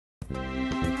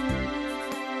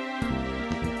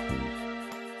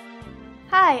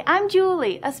Hi, I'm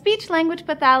Julie, a speech-language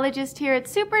pathologist here at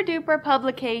Super Duper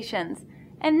Publications,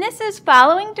 and this is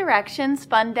Following Directions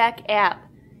Fun Deck app.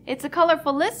 It's a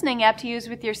colorful listening app to use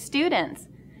with your students.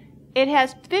 It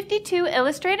has 52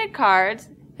 illustrated cards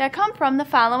that come from the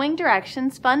Following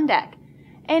Directions Fun Deck,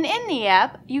 and in the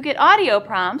app you get audio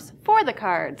prompts for the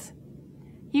cards.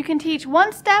 You can teach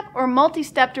one-step or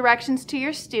multi-step directions to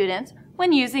your students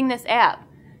when using this app,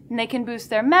 and they can boost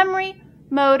their memory,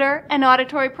 motor, and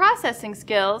auditory processing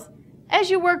skills as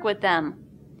you work with them.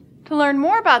 To learn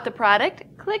more about the product,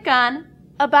 click on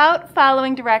About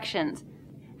Following Directions,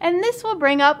 and this will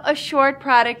bring up a short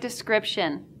product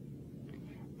description.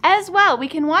 As well, we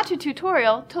can watch a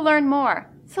tutorial to learn more,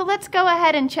 so let's go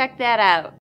ahead and check that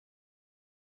out.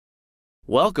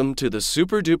 Welcome to the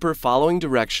Super Duper Following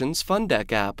Directions Fun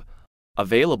Deck app,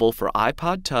 available for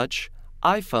iPod Touch,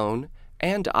 iPhone,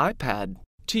 and iPad.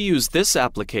 To use this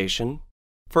application,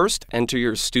 first enter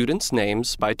your students'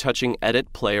 names by touching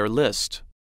Edit Player List,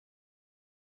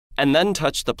 and then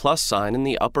touch the plus sign in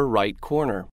the upper right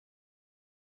corner.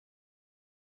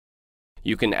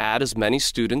 You can add as many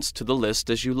students to the list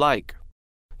as you like.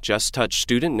 Just touch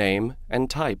Student Name and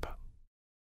type.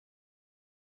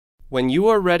 When you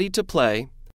are ready to play,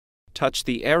 touch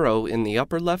the arrow in the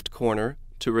upper left corner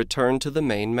to return to the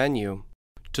main menu.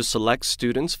 To select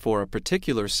students for a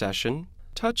particular session,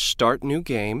 touch Start New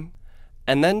Game,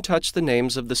 and then touch the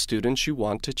names of the students you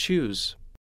want to choose.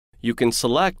 You can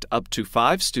select up to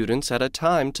 5 students at a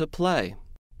time to play.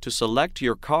 To select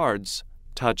your cards,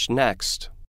 touch Next.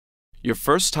 Your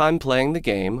first time playing the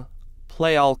game,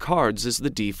 Play All Cards is the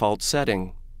default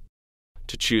setting.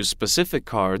 To choose specific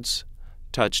cards,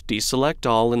 touch Deselect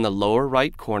All in the lower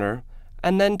right corner,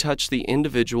 and then touch the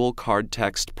individual card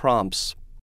text prompts.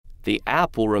 The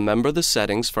app will remember the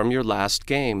settings from your last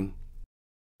game.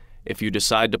 If you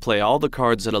decide to play all the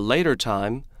cards at a later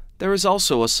time, there is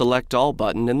also a Select All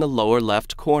button in the lower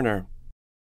left corner.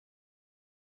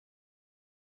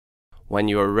 When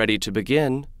you are ready to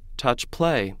begin, touch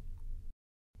Play.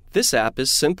 This app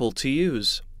is simple to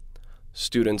use.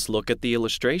 Students look at the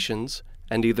illustrations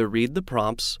and either read the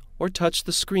prompts or touch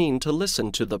the screen to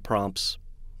listen to the prompts.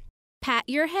 Pat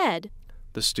your head.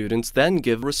 The students then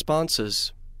give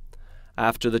responses.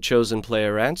 After the chosen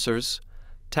player answers,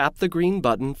 tap the green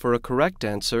button for a correct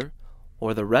answer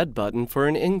or the red button for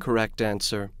an incorrect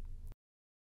answer.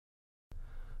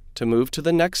 To move to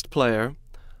the next player,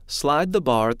 slide the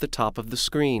bar at the top of the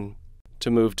screen. To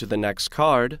move to the next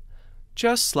card,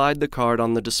 just slide the card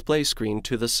on the display screen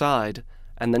to the side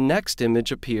and the next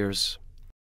image appears.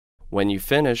 When you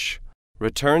finish,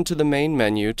 return to the main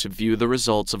menu to view the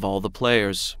results of all the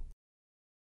players.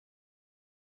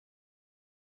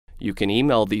 You can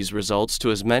email these results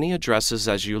to as many addresses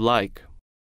as you like.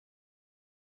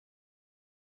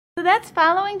 So that's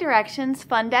Following Directions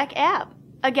Fun Deck app.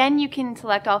 Again, you can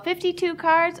select all 52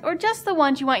 cards or just the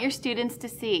ones you want your students to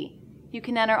see. You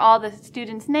can enter all the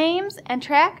students' names and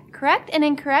track correct and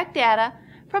incorrect data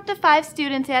for up to 5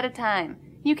 students at a time.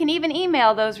 You can even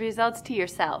email those results to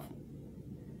yourself.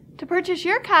 To purchase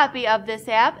your copy of this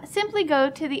app, simply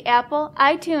go to the Apple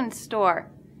iTunes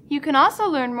Store. You can also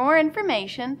learn more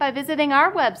information by visiting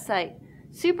our website,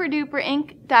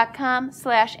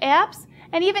 superduperinc.com/apps,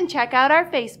 and even check out our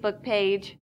Facebook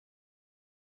page.